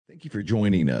Thank you for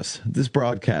joining us. This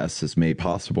broadcast is made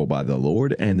possible by the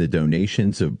Lord and the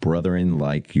donations of brethren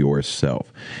like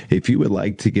yourself. If you would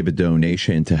like to give a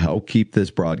donation to help keep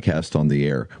this broadcast on the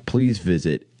air, please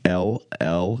visit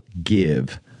llgive.com.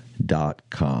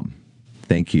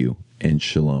 Thank you and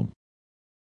shalom.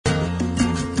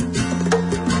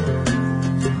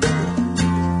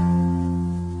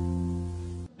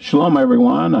 Shalom,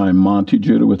 everyone. I'm Monte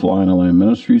Judah with Lion and Lamb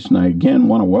Ministries, and I again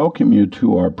want to welcome you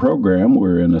to our program.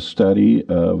 We're in a study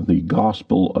of the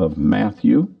Gospel of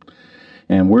Matthew,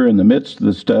 and we're in the midst of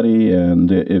the study,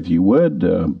 and if you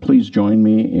would, please join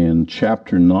me in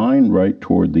chapter 9, right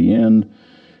toward the end.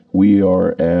 We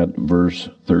are at verse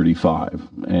 35,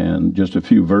 and just a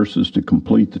few verses to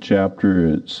complete the chapter.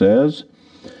 It says,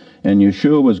 "And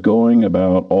Yeshua was going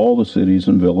about all the cities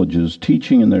and villages,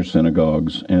 teaching in their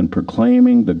synagogues, and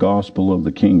proclaiming the gospel of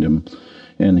the kingdom,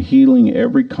 and healing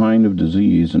every kind of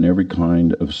disease and every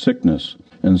kind of sickness.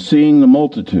 And seeing the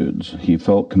multitudes, he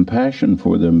felt compassion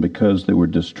for them, because they were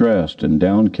distressed and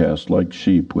downcast like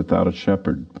sheep without a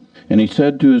shepherd. And he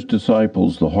said to his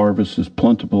disciples, The harvest is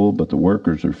plentiful, but the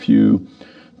workers are few.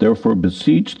 Therefore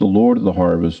beseech the Lord of the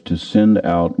harvest to send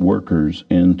out workers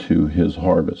into his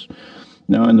harvest."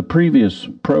 Now, in the previous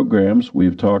programs,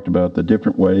 we've talked about the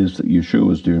different ways that Yeshua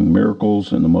was doing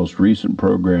miracles. In the most recent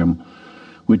program,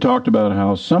 we talked about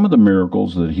how some of the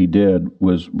miracles that he did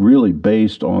was really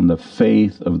based on the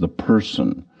faith of the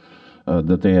person,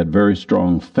 that they had very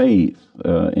strong faith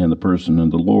in the person,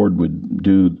 and the Lord would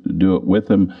do it with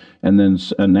them and then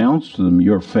announce to them,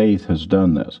 your faith has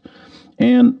done this.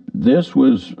 And this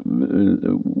was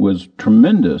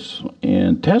tremendous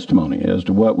and testimony as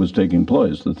to what was taking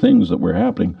place, the things that were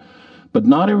happening. But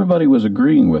not everybody was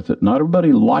agreeing with it. Not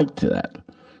everybody liked that.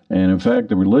 And in fact,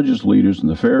 the religious leaders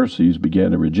and the Pharisees began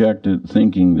to reject it,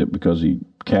 thinking that because he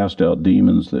cast out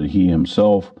demons, that he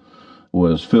himself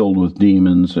was filled with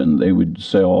demons, and they would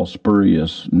say all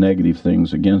spurious, negative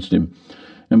things against him.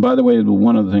 And by the way,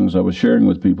 one of the things I was sharing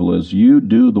with people is you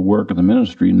do the work of the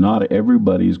ministry. Not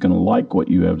everybody's going to like what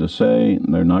you have to say.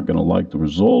 And they're not going to like the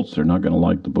results. They're not going to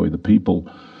like the way the people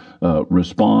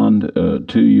respond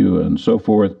to you and so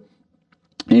forth.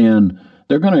 And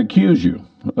they're going to accuse you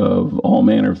of all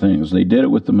manner of things. They did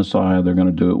it with the Messiah. They're going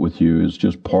to do it with you. It's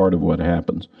just part of what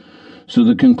happens. So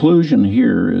the conclusion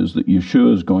here is that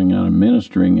Yeshua is going out and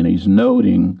ministering, and he's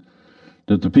noting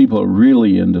that the people are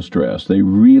really in distress. They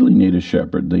really need a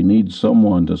shepherd. They need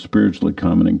someone to spiritually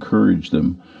come and encourage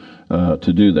them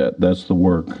to do that. That's the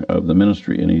work of the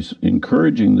ministry. And he's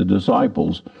encouraging the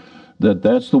disciples that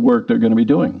that's the work they're going to be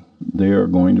doing. They are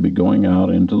going to be going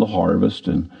out into the harvest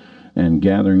and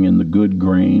gathering in the good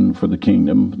grain for the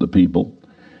kingdom, the people,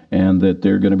 and that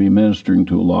they're going to be ministering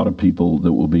to a lot of people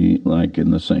that will be like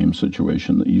in the same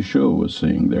situation that Yeshua was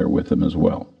seeing there with them as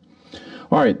well.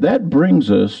 All right, that brings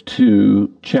us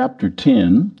to chapter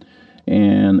 10,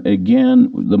 and again,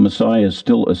 the Messiah is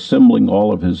still assembling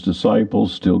all of his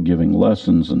disciples, still giving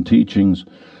lessons and teachings.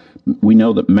 We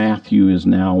know that Matthew is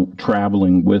now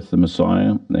traveling with the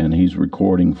Messiah, and he's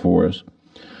recording for us.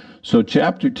 So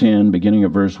chapter 10, beginning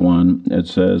at verse 1, it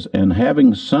says, "And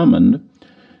having summoned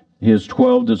his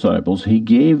 12 disciples, he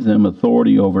gave them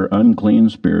authority over unclean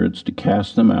spirits to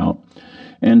cast them out,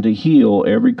 and to heal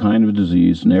every kind of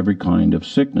disease and every kind of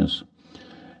sickness."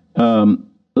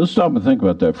 Let's stop and think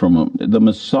about that for a moment. The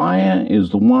Messiah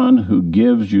is the one who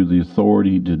gives you the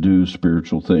authority to do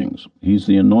spiritual things. He's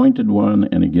the anointed one,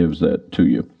 and he gives that to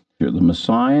you. The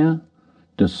Messiah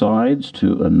decides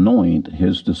to anoint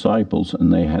his disciples,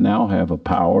 and they now have a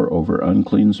power over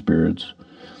unclean spirits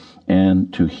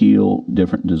and to heal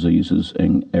different diseases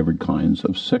and every kinds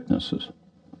of sicknesses.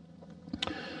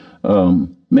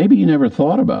 Maybe you never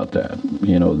thought about that,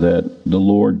 that the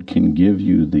Lord can give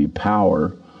you the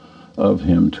power of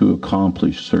him to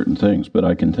accomplish certain things. But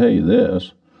I can tell you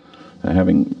this,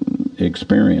 having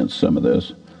experienced some of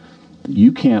this,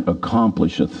 you can't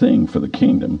accomplish a thing for the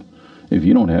kingdom if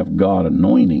you don't have God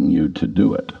anointing you to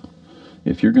do it.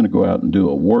 If you're going to go out and do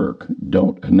a work,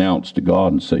 don't announce to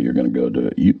God and say you're going to go do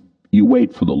it. You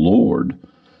wait for the Lord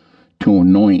to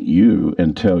anoint you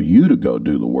and tell you to go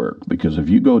do the work. Because if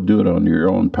you go do it on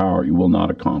your own power, you will not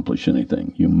accomplish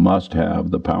anything. You must have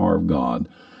the power of God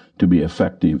to be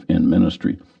effective in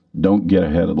ministry. Don't get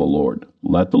ahead of the Lord.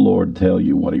 Let the Lord tell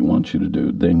you what he wants you to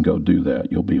do. Then go do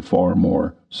that. You'll be far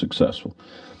more successful.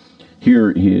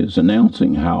 Here he is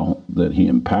announcing how that he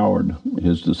empowered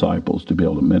his disciples to be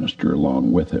able to minister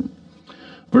along with him.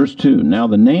 Verse 2, "Now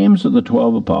the names of the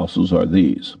 12 apostles are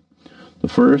these. The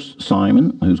first,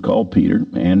 Simon, who's called Peter,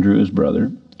 Andrew his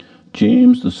brother,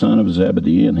 James the son of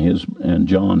Zebedee and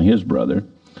John his brother,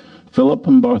 Philip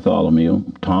and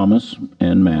Bartholomew, Thomas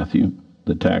and Matthew,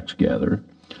 the tax gatherer,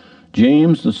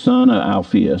 James the son of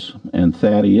Alphaeus, and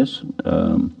Thaddeus,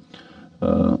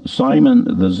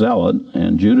 Simon the Zealot,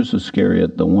 and Judas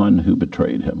Iscariot, the one who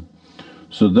betrayed him.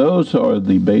 So those are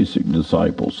the basic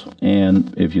disciples.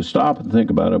 And if you stop and think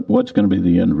about it, what's going to be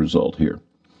the end result here?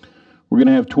 We're going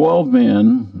to have 12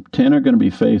 men, 10 are going to be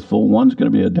faithful, one's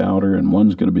going to be a doubter, and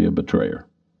one's going to be a betrayer.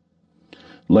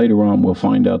 Later on, we'll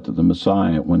find out that the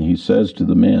Messiah, when he says to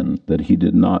the men that he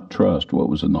did not trust what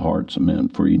was in the hearts of men,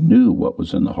 for he knew what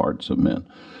was in the hearts of men.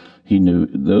 He knew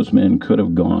those men could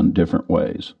have gone different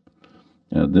ways.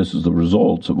 This is the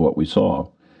results of what we saw.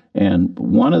 And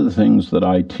one of the things that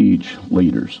I teach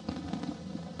leaders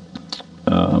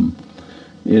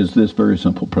is this very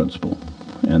simple principle,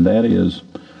 and that is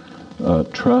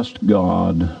trust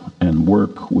God and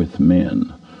work with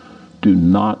men. Do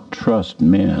not trust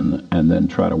men and then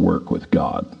try to work with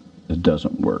God. It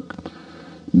doesn't work.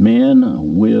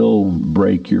 Men will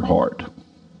break your heart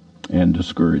and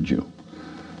discourage you.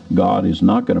 God is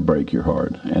not going to break your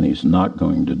heart, and he's not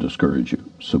going to discourage you.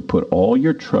 So put all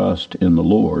your trust in the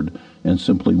Lord and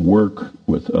simply work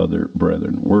with other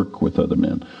brethren, work with other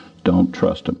men. Don't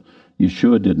trust them.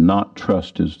 Yeshua did not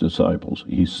trust his disciples.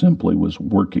 He simply was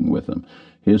working with them.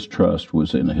 His trust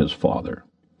was in his Father.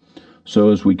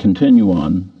 So as we continue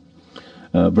on,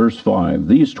 verse 5,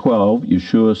 these 12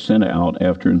 Yeshua sent out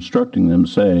after instructing them,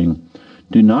 saying,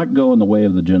 do not go in the way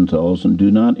of the Gentiles, and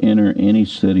do not enter any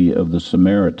city of the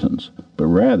Samaritans, but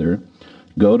rather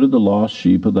go to the lost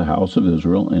sheep of the house of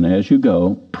Israel, and as you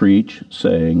go, preach,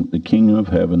 saying, the kingdom of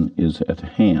heaven is at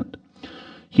hand.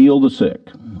 Heal the sick,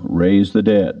 raise the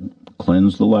dead,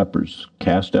 cleanse the lepers,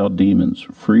 cast out demons.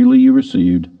 Freely you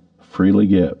received, freely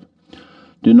give.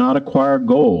 Do not acquire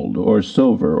gold or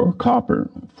silver or copper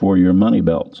for your money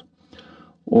belts,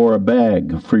 or a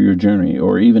bag for your journey,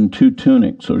 or even 2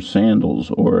 tunics or sandals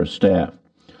or a staff.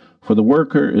 For the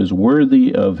worker is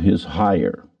worthy of his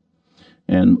hire.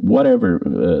 And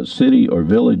whatever city or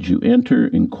village you enter,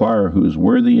 inquire who is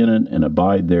worthy in it, and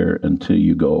abide there until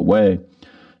you go away.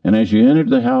 And as you enter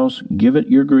the house, give it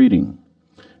your greeting.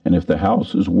 And if the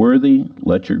house is worthy,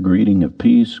 let your greeting of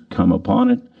peace come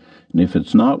upon it. And if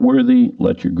it's not worthy,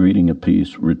 let your greeting of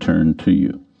peace return to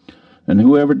you. And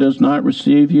whoever does not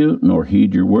receive you, nor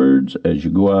heed your words, as you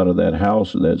go out of that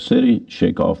house or that city,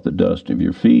 shake off the dust of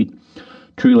your feet.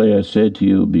 Truly I say to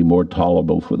you, it will be more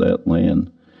tolerable for that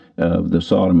land of the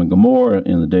Sodom and Gomorrah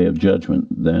in the day of judgment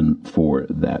than for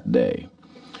that day.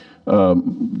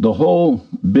 The whole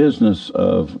business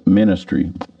of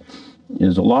ministry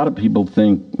is, a lot of people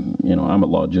think, I'm a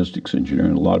logistics engineer,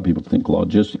 and a lot of people think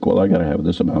logistic, well, I got to have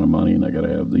this amount of money, and I got to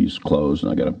have these clothes,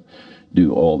 and I got to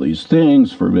do all these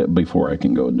things before I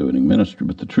can go and do any ministry.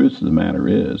 But the truth of the matter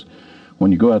is,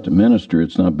 when you go out to minister,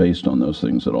 it's not based on those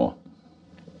things at all.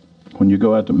 When you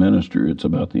go out to minister, it's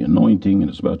about the anointing, and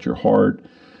it's about your heart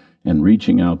and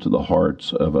reaching out to the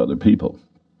hearts of other people.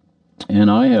 And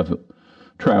I have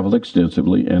traveled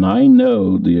extensively, and I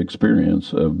know the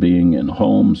experience of being in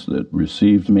homes that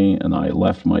received me, and I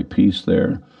left my peace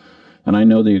there. And I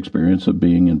know the experience of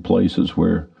being in places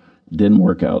where it didn't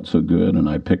work out so good, and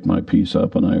I picked my peace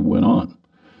up and I went on.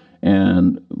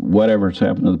 And whatever's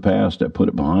happened in the past, I put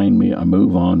it behind me. I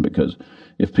move on, because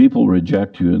if people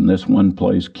reject you in this one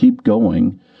place, keep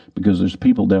going, because there's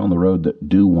people down the road that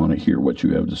do want to hear what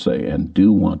you have to say and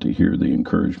do want to hear the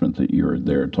encouragement that you're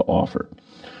there to offer.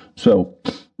 So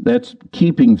that's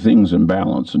keeping things in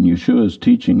balance. And Yeshua is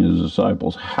teaching his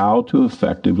disciples how to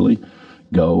effectively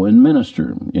go and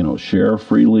minister. Share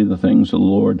freely the things of the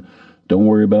Lord. Don't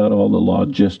worry about all the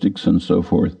logistics and so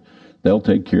forth. They'll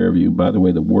take care of you. By the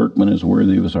way, the workman is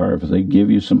worthy of his hire. If they give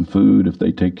you some food, if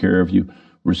they take care of you,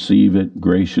 receive it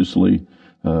graciously.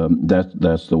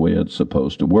 That's the way it's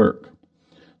supposed to work.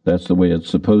 That's the way it's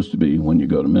supposed to be when you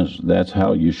go to minister. That's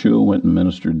how Yeshua went and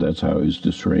ministered. That's how he's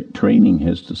training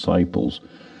his disciples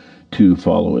to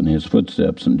follow in his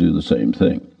footsteps and do the same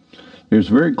thing. There's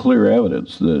very clear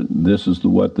evidence that this is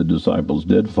what the disciples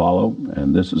did follow,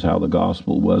 and this is how the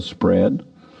gospel was spread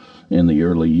in the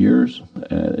early years.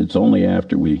 It's only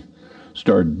after we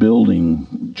started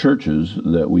building churches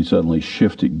that we suddenly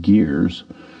shifted gears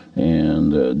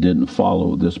and didn't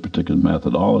follow this particular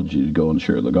methodology to go and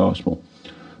share the gospel.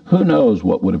 Who knows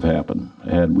what would have happened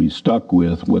had we stuck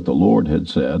with what the Lord had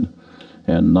said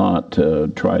and not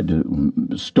tried to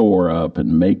store up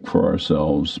and make for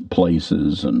ourselves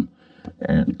places and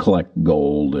collect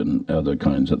gold and other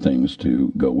kinds of things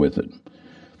to go with it.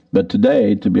 But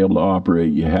today, to be able to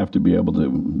operate, you have to be able to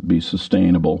be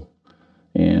sustainable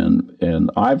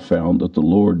And I've found that the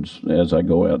Lord's, as I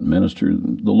go out and minister,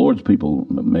 the Lord's people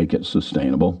make it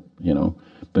sustainable,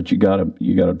 But you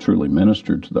gotta truly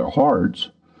minister to their hearts,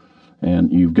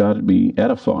 and you've got to be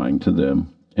edifying to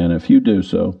them. And if you do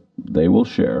so, they will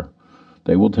share.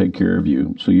 They will take care of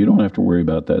you. So you don't have to worry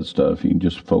about that stuff. You can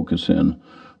just focus in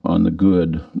on the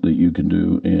good that you can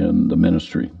do in the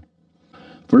ministry.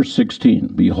 Verse 16,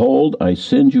 Behold, I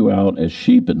send you out as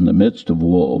sheep in the midst of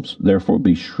wolves. Therefore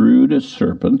be shrewd as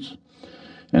serpents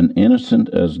and innocent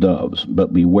as doves.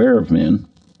 But beware of men,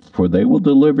 for they will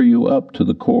deliver you up to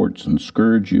the courts and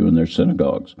scourge you in their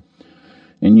synagogues.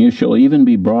 And you shall even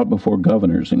be brought before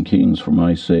governors and kings for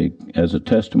my sake, as a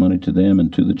testimony to them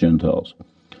and to the Gentiles.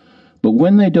 But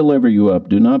when they deliver you up,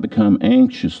 do not become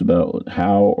anxious about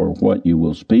how or what you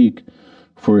will speak,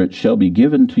 for it shall be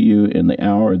given to you in the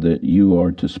hour that you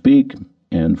are to speak,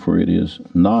 and for it is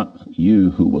not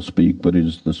you who will speak, but it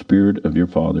is the Spirit of your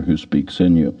Father who speaks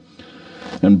in you.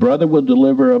 And brother will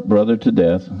deliver up brother to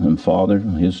death, and father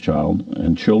his child,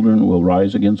 and children will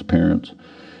rise against parents,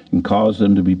 and cause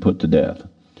them to be put to death.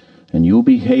 And you will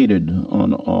be hated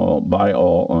by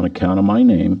all on account of my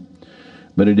name,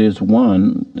 but it is the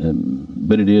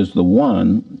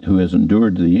one who has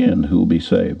endured to the end who will be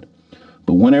saved.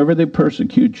 But whenever they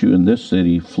persecute you in this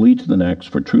city, flee to the next,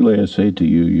 for truly I say to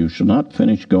you, you shall not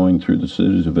finish going through the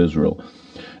cities of Israel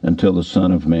until the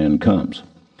Son of Man comes.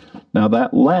 Now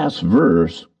that last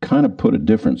verse kind of put a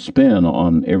different spin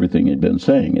on everything he'd been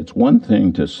saying. It's one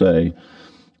thing to say,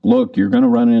 look, you're going to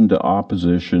run into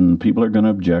opposition, people are going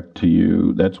to object to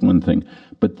you, that's one thing.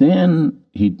 But then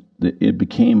it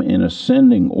became an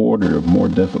ascending order of more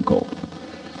difficult.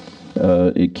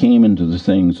 It came into the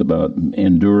things about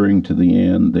enduring to the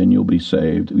end, then you'll be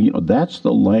saved. That's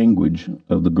the language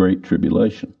of the Great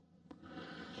Tribulation.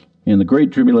 In the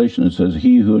Great Tribulation, it says,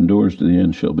 he who endures to the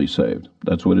end shall be saved.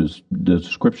 That's what is the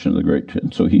description of the Great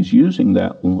Tribulation. So he's using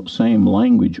that same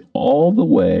language all the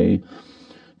way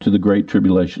to the Great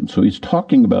Tribulation. So he's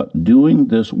talking about doing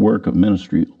this work of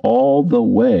ministry all the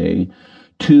way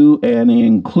to and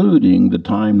including the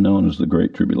time known as the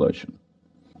Great Tribulation.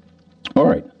 All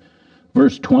right.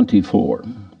 Verse 24,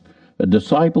 a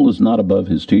disciple is not above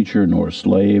his teacher, nor a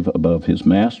slave above his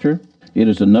master. It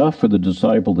is enough for the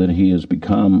disciple that he has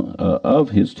become of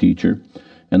his teacher,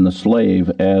 and the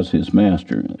slave as his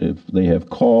master. If they have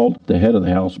called the head of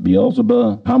the house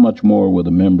Beelzebub, how much more will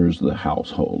the members of the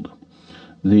household?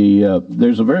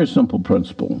 There's a very simple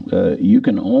principle. You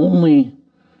can only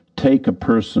take a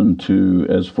person to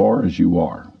as far as you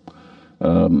are.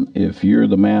 If you're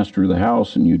the master of the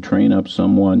house and you train up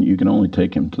someone, you can only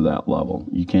take him to that level.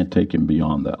 You can't take him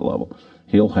beyond that level.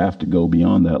 He'll have to go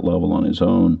beyond that level on his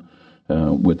own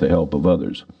with the help of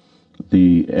others.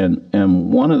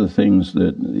 And one of the things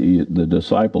that the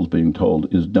disciples being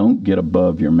told is don't get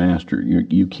above your master.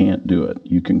 You can't do it.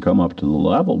 You can come up to the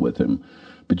level with him,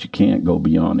 but you can't go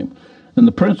beyond him. And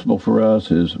the principle for us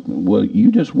is, well,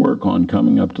 you just work on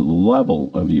coming up to the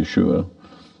level of Yeshua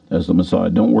as the Messiah.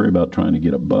 Don't worry about trying to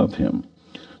get above him.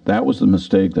 That was the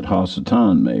mistake that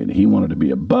Hasatan made. He wanted to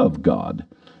be above God,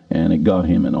 and it got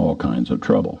him in all kinds of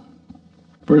trouble.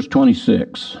 Verse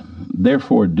 26,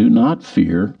 Therefore do not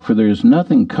fear, for there is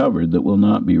nothing covered that will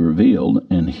not be revealed,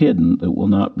 and hidden that will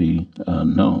not be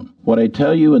known. What I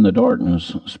tell you in the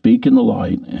darkness, speak in the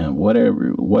light, and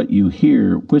what you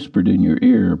hear whispered in your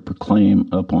ear, proclaim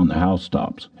upon the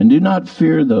housetops. And do not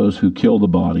fear those who kill the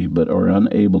body, but are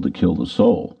unable to kill the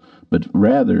soul. But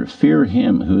rather fear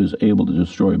him who is able to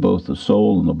destroy both the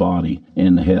soul and the body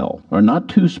in hell. Are not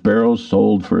 2 sparrows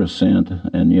sold for a cent,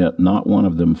 and yet not one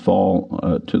of them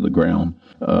fall to the ground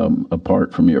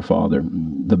apart from your Father?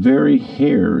 The very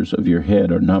hairs of your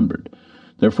head are numbered.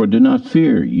 Therefore do not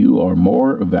fear, you are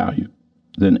more of value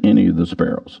than any of the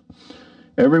sparrows.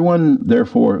 Everyone,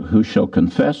 therefore, who shall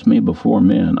confess me before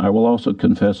men, I will also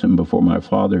confess him before my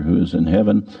Father who is in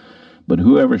heaven. But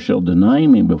whoever shall deny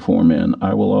me before men,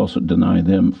 I will also deny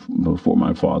them before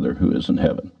my Father who is in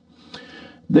heaven.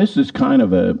 This is kind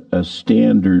of a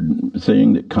standard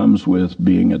thing that comes with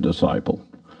being a disciple.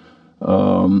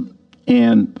 And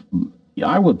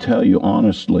I will tell you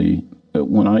honestly,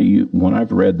 when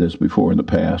I've read this before in the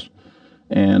past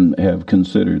and have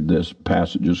considered this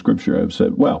passage of Scripture, I've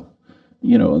said, well,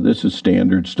 this is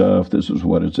standard stuff. This is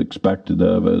what is expected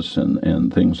of us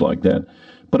and things like that.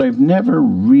 But I've never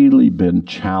really been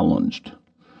challenged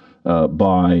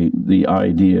by the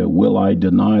idea, will I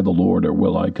deny the Lord or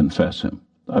will I confess him?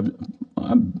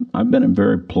 I've been in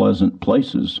very pleasant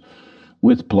places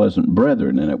with pleasant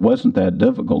brethren, and it wasn't that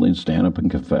difficult to stand up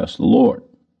and confess the Lord.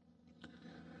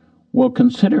 Well,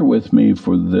 consider with me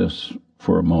for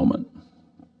a moment.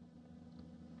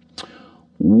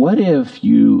 What if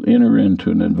you enter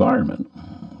into an environment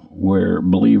where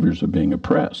believers are being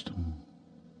oppressed,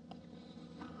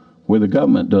 where the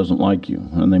government doesn't like you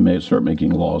and they may start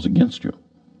making laws against you,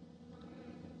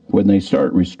 when they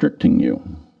start restricting you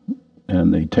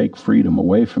and they take freedom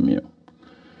away from you,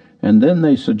 and then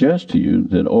they suggest to you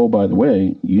that, oh, by the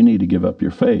way, you need to give up your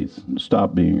faith,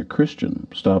 stop being a Christian,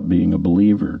 stop being a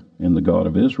believer in the God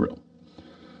of Israel.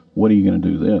 What are you going to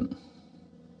do then?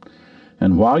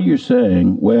 And while you're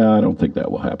saying, well, I don't think that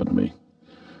will happen to me,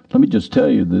 let me just tell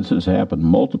you, this has happened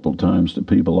multiple times to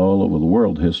people all over the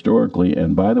world historically,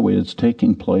 and by the way, it's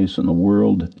taking place in the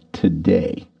world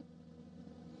today.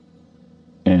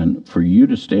 And for you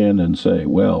to stand and say,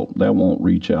 well, that won't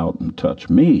reach out and touch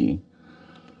me,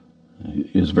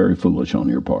 is very foolish on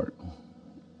your part.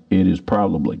 It is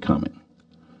probably coming.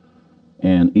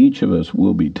 And each of us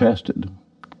will be tested,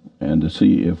 and to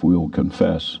see if we will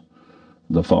confess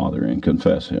the Father and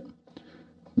confess Him.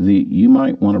 You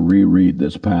might want to reread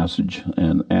this passage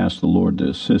and ask the Lord to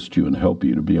assist you and help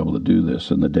you to be able to do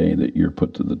this in the day that you're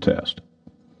put to the test.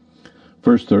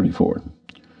 Verse 34.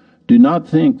 Do not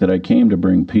think that I came to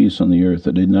bring peace on the earth.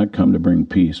 I did not come to bring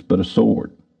peace, but a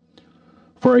sword.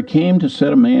 For I came to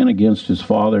set a man against his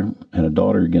father, and a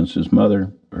daughter against her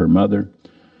mother,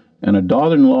 and a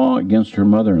daughter-in-law against her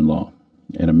mother-in-law.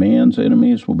 And a man's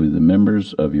enemies will be the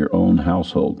members of your own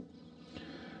household.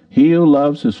 He who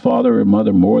loves his father or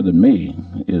mother more than me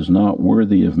is not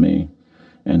worthy of me,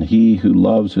 and he who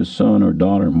loves his son or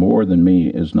daughter more than me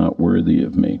is not worthy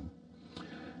of me.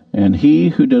 And he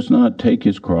who does not take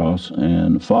his cross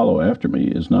and follow after me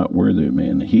is not worthy of me.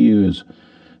 And he who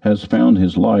has found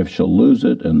his life shall lose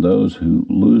it, and those who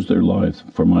lose their life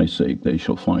for my sake, they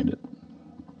shall find it.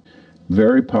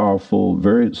 Very powerful,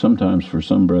 very, sometimes for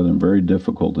some brethren, very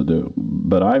difficult to do.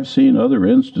 But I've seen other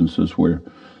instances where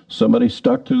somebody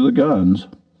stuck to the guns,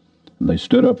 and they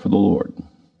stood up for the Lord.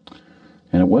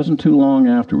 And it wasn't too long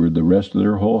afterward, the rest of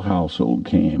their whole household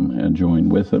came and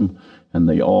joined with them, and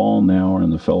they all now are in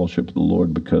the fellowship of the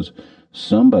Lord because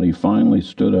somebody finally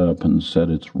stood up and said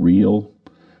it's real,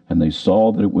 and they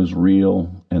saw that it was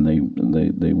real, and they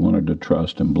wanted to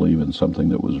trust and believe in something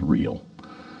that was real.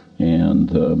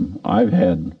 And I've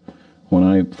had, when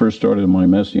I first started my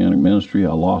Messianic ministry,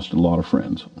 I lost a lot of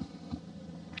friends.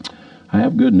 I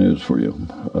have good news for you.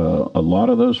 A lot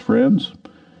of those friends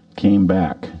came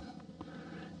back,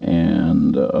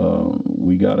 and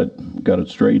we got it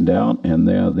straightened out, and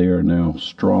they are now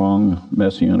strong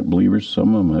Messianic believers.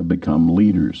 Some of them have become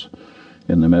leaders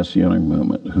in the Messianic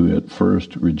movement who at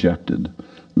first rejected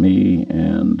me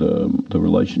and the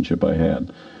relationship I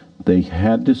had. They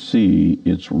had to see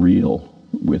it's real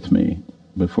with me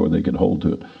before they could hold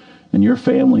to it. And your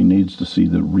family needs to see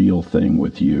the real thing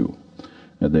with you,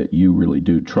 that you really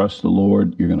do trust the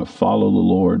Lord, you're going to follow the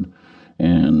Lord,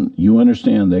 and you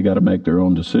understand they got to make their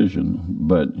own decision,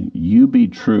 but you be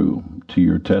true to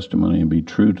your testimony and be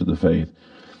true to the faith,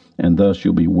 and thus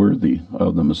you'll be worthy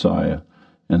of the Messiah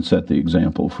and set the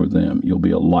example for them. You'll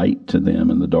be a light to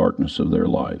them in the darkness of their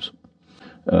lives.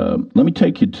 Let me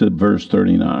take you to verse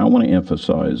 39. I want to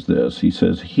emphasize this. He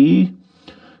says, he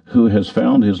who has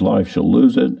found his life shall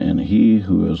lose it, and he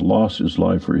who has lost his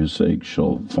life for his sake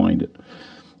shall find it.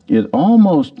 It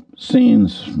almost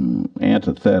seems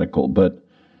antithetical, but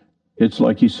it's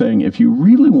like he's saying, if you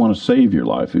really want to save your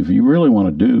life, if you really want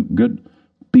to do good,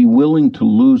 be willing to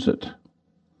lose it.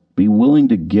 Be willing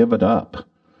to give it up.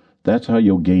 That's how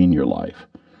you'll gain your life.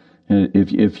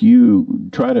 If you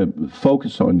try to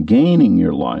focus on gaining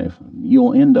your life,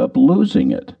 you'll end up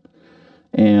losing it.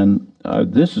 And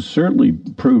this is certainly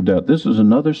proved out. This is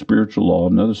another spiritual law,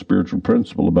 another spiritual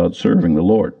principle about serving the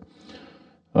Lord.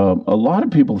 A lot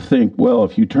of people think, well,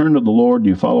 if you turn to the Lord,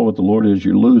 you follow what the Lord is,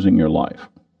 you're losing your life.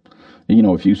 You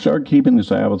know, if you start keeping the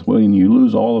Sabbath, well, and you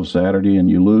lose all of Saturday, and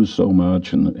you lose so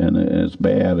much, and it's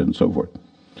bad, and so forth.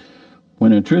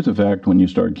 When in truth of fact, when you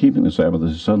start keeping the Sabbath,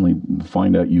 you suddenly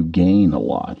find out you gain a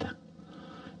lot.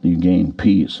 You gain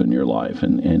peace in your life,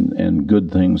 and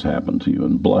good things happen to you,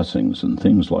 and blessings, and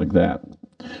things like that.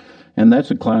 And that's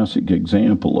a classic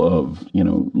example of,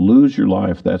 lose your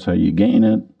life, that's how you gain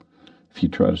it. If you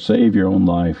try to save your own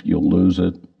life, you'll lose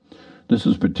it. This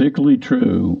is particularly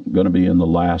true, going to be in the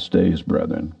last days,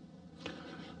 brethren.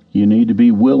 You need to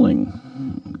be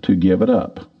willing to give it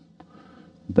up.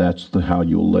 That's how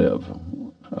you'll live.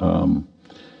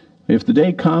 If the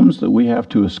day comes that we have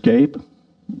to escape,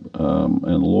 and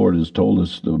the Lord has told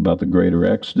us about the greater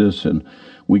exodus, and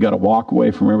we got to walk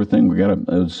away from everything, we got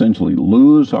to essentially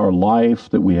lose our life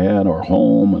that we had, our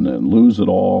home, and then lose it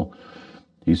all.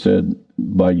 He said,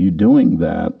 by you doing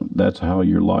that, that's how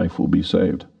your life will be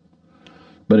saved.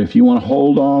 But if you want to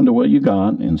hold on to what you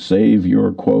got and save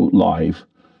your, quote, life,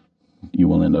 you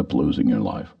will end up losing your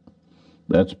life.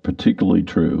 That's particularly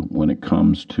true when it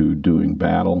comes to doing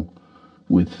battle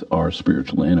with our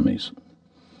spiritual enemies.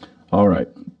 All right.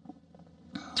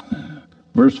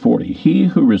 Verse 40, he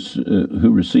who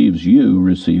receives you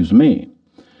receives me,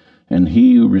 and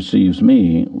he who receives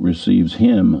me receives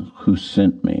him who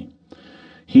sent me.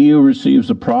 He who receives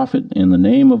a prophet in the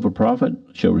name of a prophet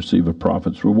shall receive a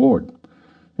prophet's reward,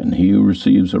 and he who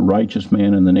receives a righteous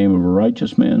man in the name of a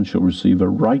righteous man shall receive a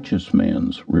righteous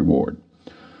man's reward.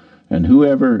 And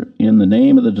whoever in the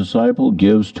name of the disciple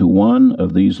gives to one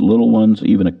of these little ones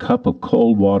even a cup of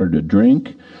cold water to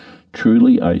drink,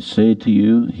 truly I say to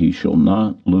you, he shall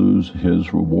not lose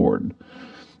his reward.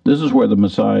 This is where the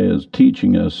Messiah is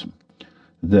teaching us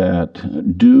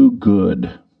that do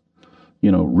good.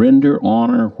 Render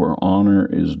honor where honor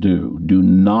is due. Do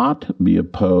not be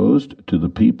opposed to the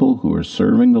people who are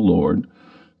serving the Lord.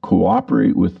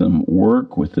 Cooperate with them,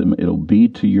 work with them. It'll be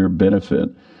to your benefit.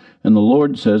 And the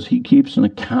Lord says he keeps an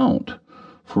account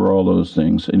for all those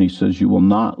things, and he says you will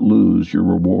not lose your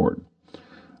reward.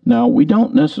 Now, we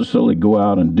don't necessarily go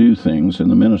out and do things in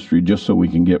the ministry just so we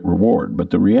can get reward,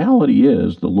 but the reality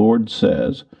is the Lord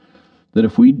says that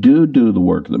if we do the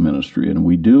work of the ministry and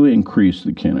we do increase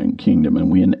the kingdom and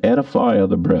we edify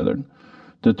other brethren,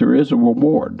 that there is a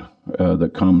reward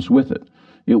that comes with it.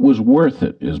 It was worth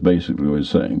it, is basically what he's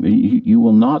saying. You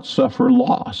will not suffer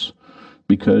loss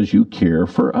because you care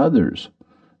for others.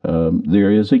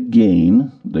 There is a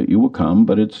gain that you will come,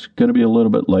 but it's going to be a little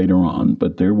bit later on,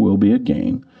 but there will be a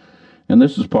gain. And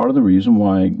this is part of the reason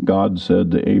why God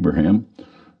said to Abraham,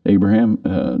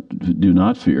 do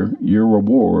not fear, your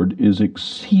reward is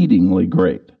exceedingly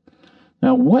great.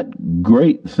 Now, what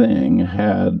great thing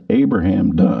had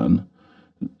Abraham done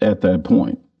at that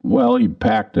point? Well, he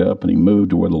packed up and he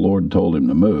moved to where the Lord told him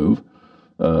to move.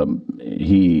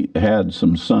 He had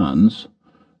some sons,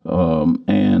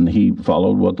 and he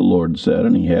followed what the Lord said,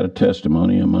 and he had a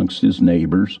testimony amongst his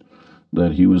neighbors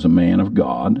that he was a man of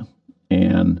God,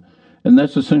 and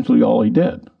that's essentially all he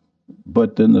did.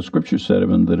 But then the scripture said of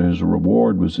him that his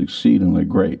reward was exceedingly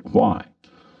great. Why?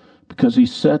 Because he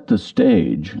set the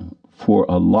stage for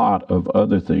a lot of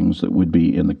other things that would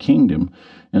be in the kingdom,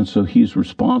 and so he's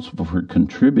responsible for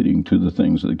contributing to the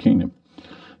things of the kingdom.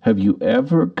 Have you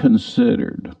ever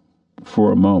considered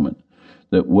for a moment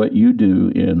that what you do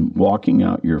in walking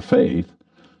out your faith,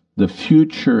 the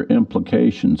future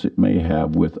implications it may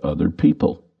have with other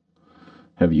people?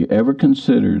 Have you ever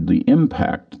considered the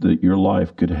impact that your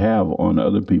life could have on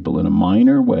other people in a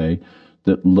minor way,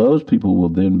 that those people will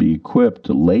then be equipped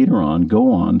to later on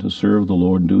go on to serve the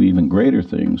Lord and do even greater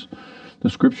things? The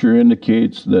scripture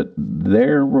indicates that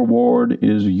their reward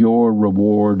is your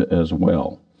reward as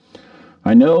well.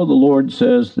 I know the Lord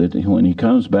says that when he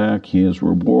comes back, his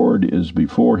reward is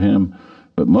before him,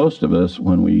 but most of us,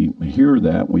 when we hear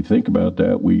that, we think about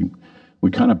that, we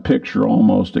kind of picture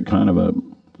almost a kind of a,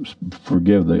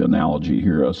 forgive the analogy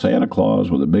here, a Santa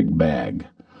Claus with a big bag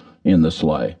in the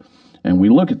sleigh. And we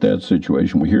look at that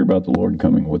situation, we hear about the Lord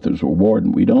coming with his reward,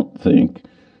 and we don't think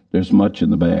there's much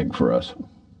in the bag for us.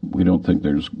 We don't think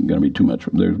there's going to be too much.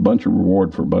 There's a bunch of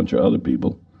reward for a bunch of other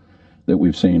people that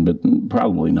we've seen, but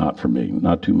probably not for me,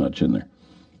 not too much in there.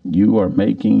 You are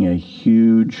making a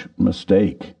huge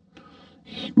mistake.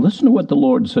 Listen to what the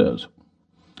Lord says.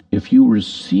 If you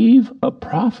receive a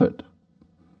prophet,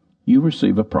 you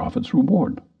receive a prophet's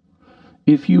reward.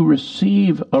 If you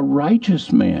receive a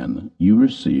righteous man, you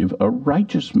receive a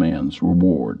righteous man's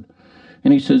reward.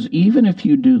 And he says, even if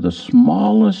you do the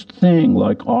smallest thing,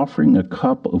 like offering a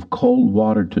cup of cold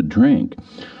water to drink,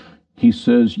 he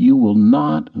says you will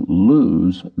not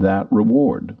lose that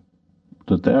reward,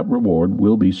 that reward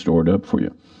will be stored up for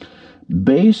you.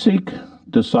 Basic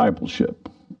discipleship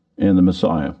in the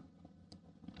Messiah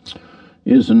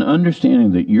is an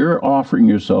understanding that you're offering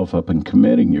yourself up and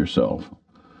committing yourself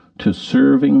to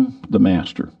serving the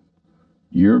Master.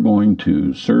 You're going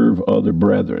to serve other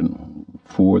brethren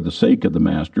for the sake of the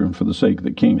Master and for the sake of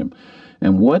the kingdom.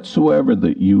 And whatsoever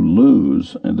that you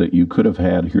lose and that you could have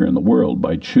had here in the world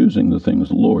by choosing the things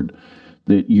of the Lord,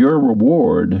 that your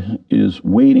reward is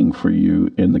waiting for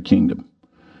you in the kingdom.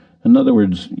 In other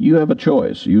words, you have a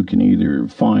choice. You can either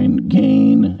find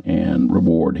gain and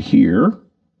reward here,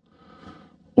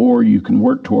 or you can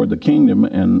work toward the kingdom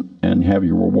and have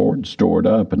your reward stored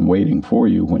up and waiting for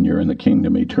you when you're in the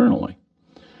kingdom eternally.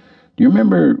 Do you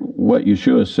remember what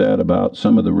Yeshua said about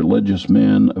some of the religious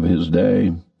men of his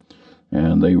day?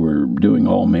 And they were doing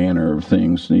all manner of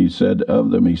things. And he said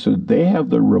of them, he said, they have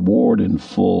the reward in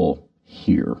full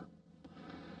here.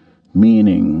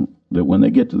 Meaning, that when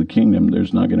they get to the kingdom,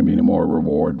 there's not going to be any more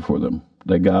reward for them.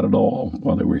 They got it all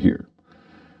while they were here.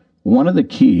 One of the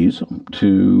keys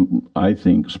to, I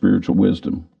think, spiritual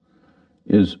wisdom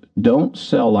is don't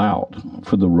sell out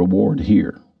for the reward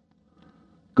here.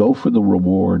 Go for the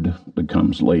reward that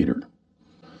comes later.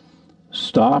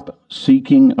 Stop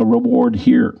seeking a reward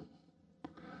here.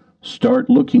 Start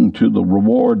looking to the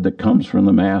reward that comes from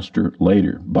the master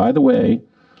later. By the way,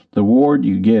 the reward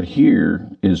you get here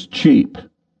is cheap.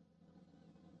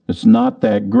 It's not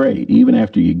that great. Even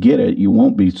after you get it, you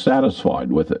won't be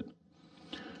satisfied with it.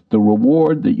 The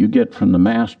reward that you get from the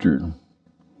master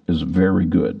is very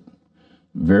good,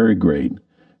 very great,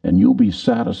 and you'll be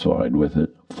satisfied with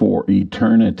it for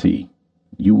eternity.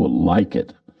 You will like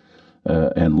it,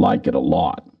 and like it a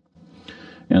lot.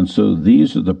 And so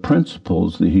these are the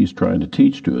principles that he's trying to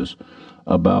teach to us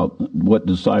about what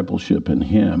discipleship in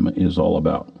him is all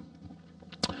about.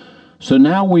 So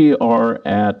now we are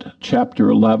at chapter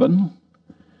 11,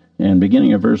 and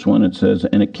beginning of verse 1 it says,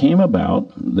 "And it came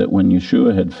about that when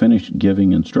Yeshua had finished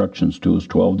giving instructions to his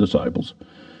 12 disciples,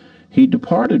 he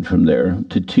departed from there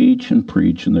to teach and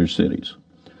preach in their cities.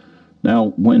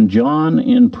 Now when John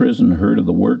in prison heard of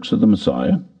the works of the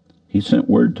Messiah, he sent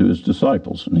word to his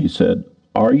disciples, and he said,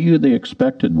 'Are you the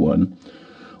expected one,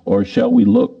 or shall we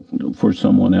look for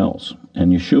someone else?'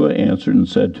 And Yeshua answered and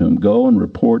said to him, 'Go and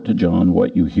report to John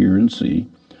what you hear and see.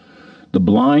 The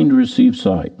blind receive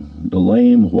sight, the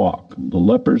lame walk, the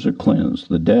lepers are cleansed,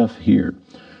 the deaf hear,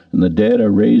 and the dead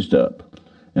are raised up,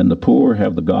 and the poor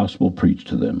have the gospel preached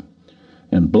to them.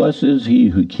 And blessed is he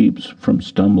who keeps from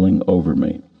stumbling over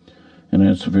me.' And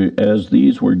as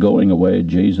these were going away,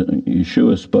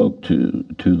 Yeshua spoke to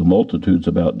the multitudes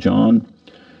about John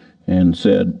and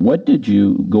said, 'What did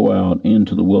you go out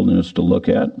into the wilderness to look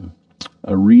at?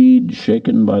 A reed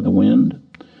shaken by the wind?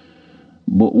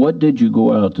 But what did you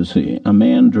go out to see? A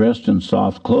man dressed in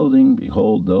soft clothing?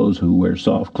 Behold, those who wear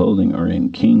soft clothing are in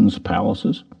kings'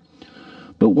 palaces.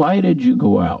 But why did you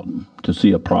go out? To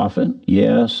see a prophet?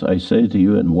 Yes, I say to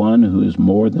you, and one who is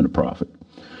more than a prophet.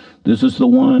 This is the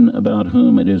one about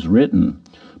whom it is written,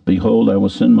 Behold, I will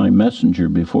send my messenger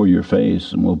before your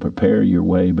face, and will prepare your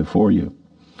way before you.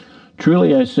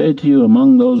 Truly I say to you,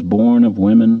 among those born of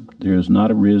women, there has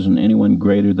not arisen anyone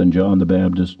greater than John the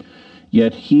Baptist.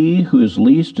 Yet he who is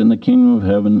least in the kingdom of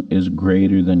heaven is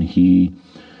greater than he.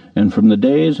 And from the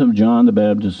days of John the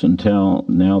Baptist until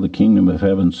now the kingdom of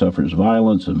heaven suffers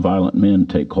violence, and violent men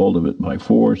take hold of it by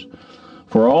force.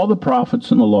 For all the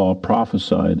prophets in the law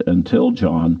prophesied until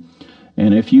John,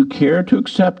 and if you care to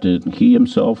accept it, he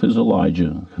himself is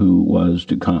Elijah who was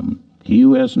to come. He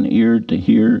who has an ear to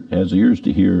hear, has ears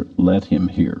to hear, let him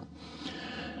hear."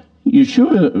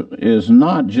 Yeshua is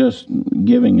not just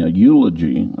giving a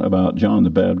eulogy about John the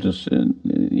Baptist.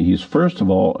 He's first of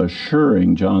all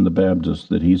assuring John the Baptist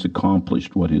that he's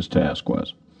accomplished what his task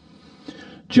was.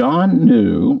 John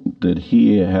knew that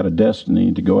he had a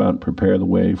destiny to go out and prepare the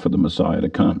way for the Messiah to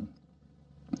come.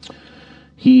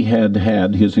 He had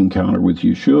had his encounter with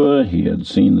Yeshua. He had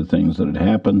seen the things that had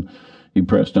happened. He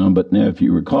pressed on. But now, if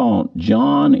you recall,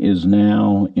 John is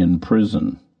now in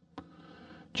prison.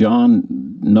 John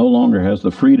no longer has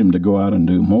the freedom to go out and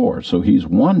do more. So he's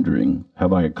wondering,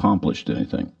 have I accomplished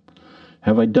anything?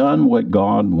 Have I done what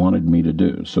God wanted me to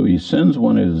do? So he sends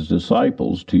one of his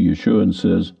disciples to Yeshua and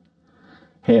says,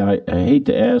 "Hey, I hate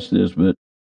to ask this, but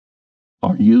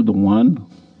are you the one?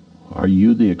 Are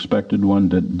you the expected one?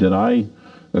 Did I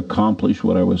accomplish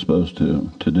what I was supposed to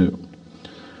do?"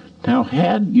 Now,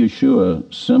 had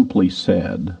Yeshua simply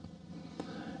said,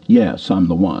 "Yes, I'm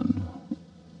the one,"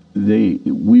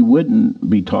 we wouldn't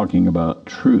be talking about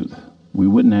truth. We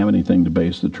wouldn't have anything to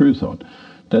base the truth on.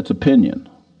 That's opinion.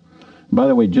 By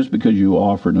the way, just because you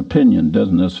offer an opinion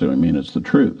doesn't necessarily mean it's the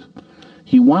truth.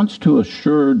 He wants to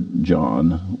assure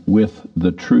John with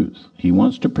the truth. He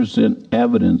wants to present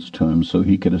evidence to him so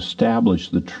he could establish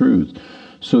the truth.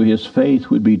 So his faith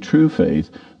would be true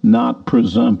faith, not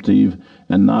presumptive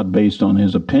and not based on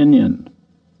his opinion.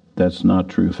 That's not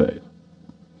true faith.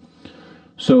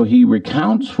 So he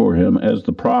recounts for him, as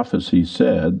the prophecy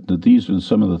said, that these are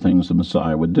some of the things the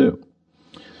Messiah would do.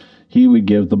 He would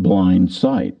give the blind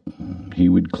sight. He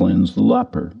would cleanse the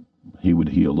leper. He would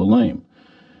heal the lame.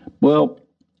 Well,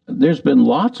 there's been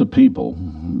lots of people,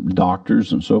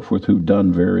 doctors and so forth, who've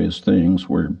done various things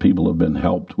where people have been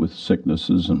helped with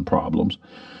sicknesses and problems.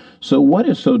 So what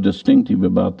is so distinctive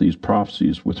about these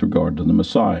prophecies with regard to the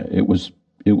Messiah? It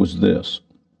was this: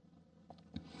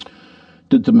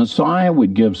 that the Messiah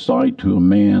would give sight to a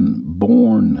man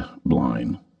born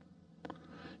blind.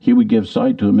 He would give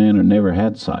sight to a man who never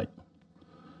had sight.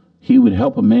 He would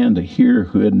help a man to hear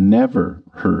who had never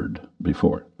heard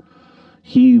before.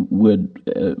 he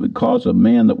would cause a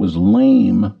man that was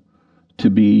lame to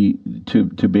be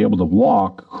able to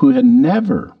walk, who had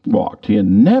never walked. He had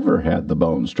never had the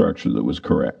bone structure that was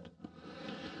correct.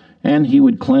 And he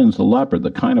would cleanse the leper,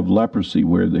 the kind of leprosy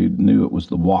where they knew it was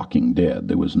the walking dead.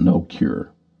 There was no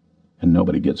cure, and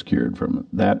nobody gets cured from it.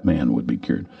 That man would be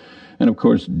cured. And of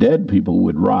course, dead people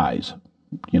would rise.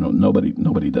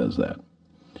 Nobody does that.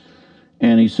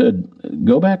 And he said,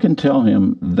 go back and tell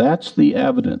him that's the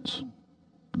evidence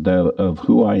of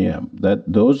who I am.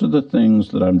 That those are the things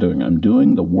that I'm doing. I'm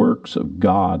doing the works of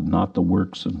God, not the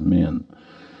works of men.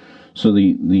 So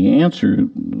the answer,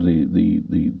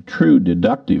 the true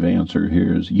deductive answer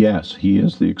here is yes, he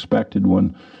is the expected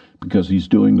one because he's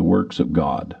doing the works of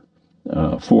God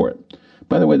for it.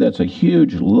 By the way, that's a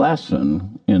huge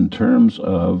lesson in terms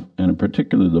of, and in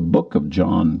particular the book of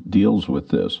John deals with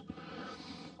this.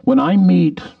 When I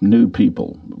meet new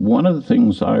people, one of the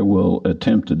things I will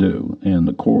attempt to do in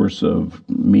the course of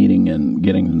meeting and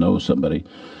getting to know somebody,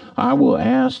 I will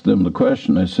ask them the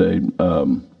question. I say,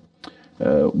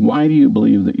 why do you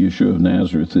believe that Yeshua of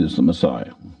Nazareth is the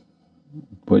Messiah?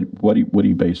 What do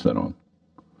you base that on?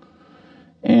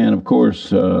 And of course,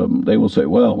 they will say,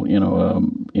 well,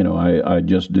 I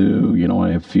just do,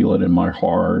 I feel it in my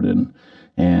heart,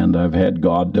 and I've had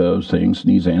God does things, and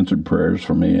he's answered prayers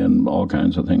for me and all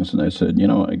kinds of things. And I said,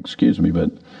 excuse me,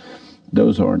 but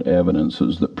those aren't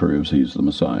evidences that proves he's the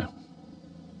Messiah.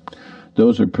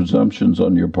 Those are presumptions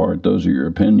on your part. Those are your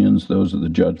opinions. Those are the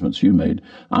judgments you made.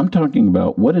 I'm talking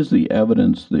about what is the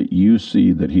evidence that you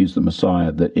see that he's the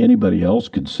Messiah that anybody else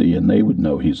could see and they would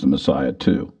know he's the Messiah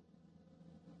too.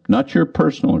 Not your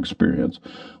personal experience.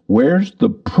 Where's the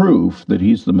proof that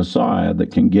he's the Messiah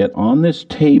that can get on this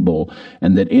table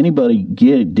and that anybody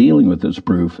dealing with this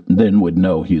proof then would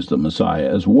know he's the Messiah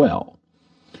as well?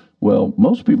 Well,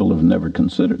 most people have never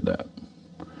considered that.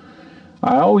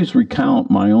 I always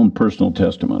recount my own personal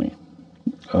testimony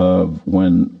of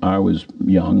when I was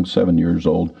young, 7 years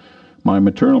old. My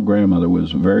maternal grandmother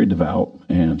was very devout,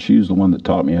 and she's the one that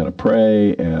taught me how to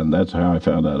pray, and that's how I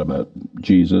found out about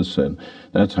Jesus, and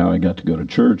that's how I got to go to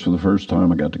church for the first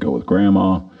time. I got to go with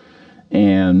Grandma.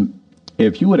 And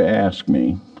if you would have asked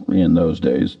me in those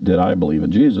days, did I believe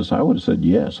in Jesus, I would have said,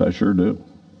 yes, I sure do.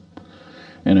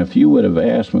 And if you would have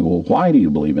asked me, well, why do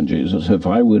you believe in Jesus, if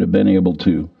I would have been able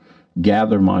to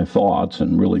gather my thoughts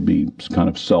and really be kind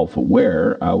of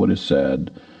self-aware, I would have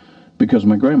said, because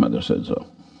my grandmother said so.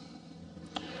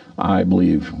 I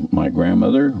believe my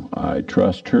grandmother. I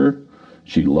trust her.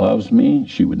 She loves me.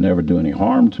 She would never do any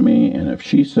harm to me. And if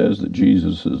she says that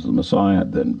Jesus is the Messiah,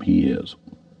 then he is.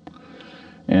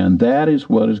 And that is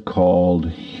what is called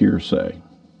hearsay.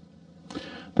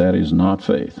 That is not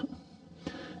faith.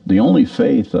 The only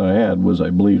faith I had was I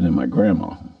believed in my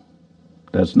grandma.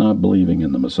 That's not believing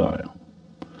in the Messiah.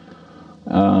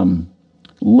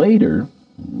 Later,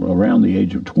 around the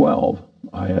age of 12,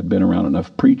 I had been around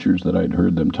enough preachers that I'd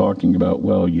heard them talking about,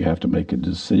 well, you have to make a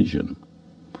decision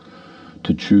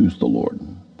to choose the Lord.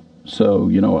 So,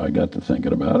 I got to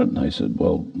thinking about it, and I said,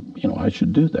 well, I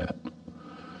should do that.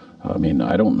 I mean,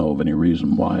 I don't know of any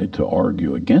reason why to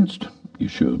argue against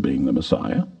Yeshua being the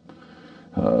Messiah.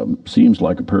 Seems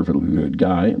like a perfectly good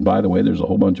guy. And by the way, there's a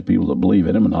whole bunch of people that believe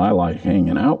in him, and I like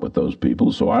hanging out with those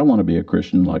people, so I want to be a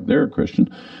Christian like they're a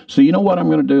Christian. So you know what I'm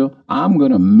going to do? I'm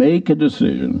going to make a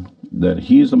decision that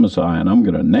he's the Messiah, and I'm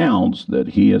going to announce that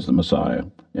he is the Messiah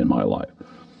in my life.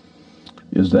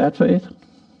 Is that faith?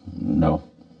 No.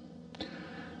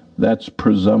 That's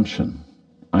presumption.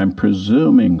 I'm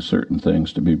presuming certain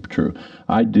things to be true.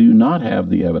 I do not have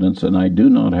the evidence, and I do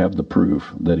not have the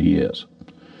proof that he is.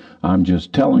 I'm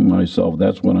just telling myself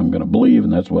that's what I'm going to believe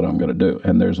and that's what I'm going to do.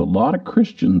 And there's a lot of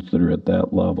Christians that are at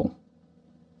that level.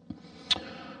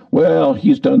 Well,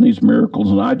 he's done these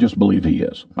miracles and I just believe he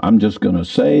is. I'm just going to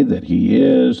say that he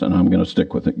is and I'm going to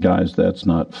stick with it. Guys, that's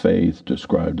not faith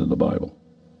described in the Bible.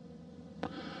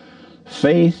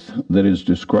 Faith that is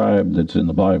described that's in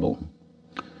the Bible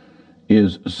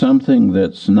is something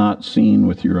that's not seen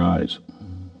with your eyes.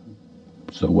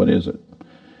 So what is it?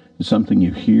 It's something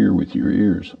you hear with your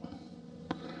ears.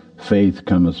 Faith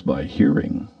cometh by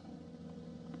hearing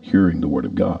the Word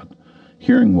of God,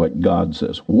 hearing what God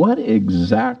says. What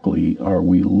exactly are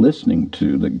we listening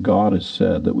to that God has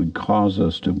said that would cause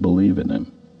us to believe in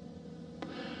him?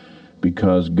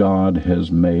 Because God has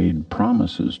made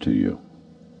promises to you.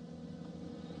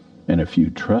 And if you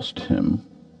trust him,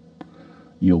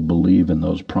 you'll believe in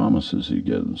those promises he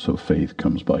gives. So faith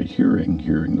comes by hearing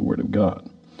the Word of God.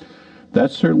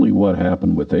 That's certainly what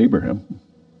happened with Abraham.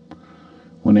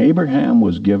 When Abraham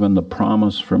was given the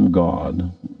promise from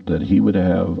God that he would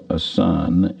have a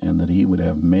son and that he would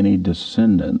have many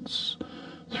descendants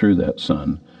through that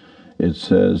son, it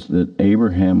says that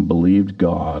Abraham believed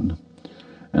God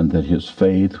and that his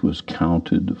faith was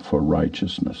counted for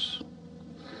righteousness.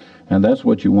 And that's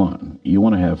what you want. You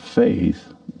want to have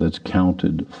faith that's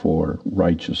counted for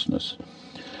righteousness.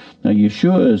 Now,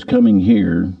 Yeshua is coming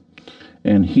here,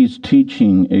 and he's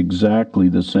teaching exactly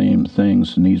the same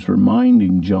things, and he's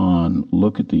reminding John,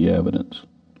 look at the evidence.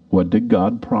 What did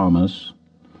God promise?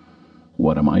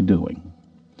 What am I doing?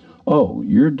 Oh,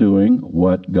 you're doing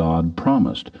what God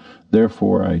promised.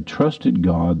 Therefore, I trusted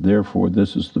God. Therefore,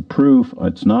 this is the proof.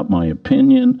 It's not my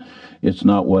opinion. It's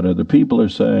not what other people are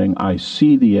saying. I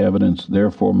see the evidence.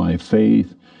 Therefore, my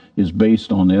faith is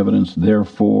based on evidence.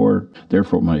 Therefore,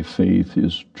 my faith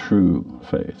is true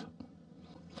faith.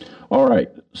 All right.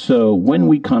 So when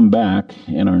we come back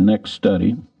in our next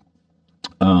study,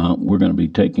 we're going to be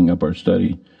taking up our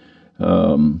study.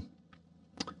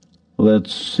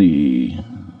 Let's see.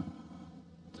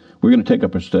 We're going to take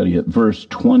up our study at verse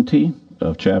 20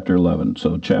 of chapter 11.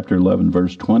 So chapter 11,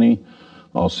 verse 20.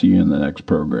 I'll see you in the next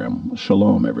program.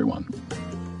 Shalom, everyone.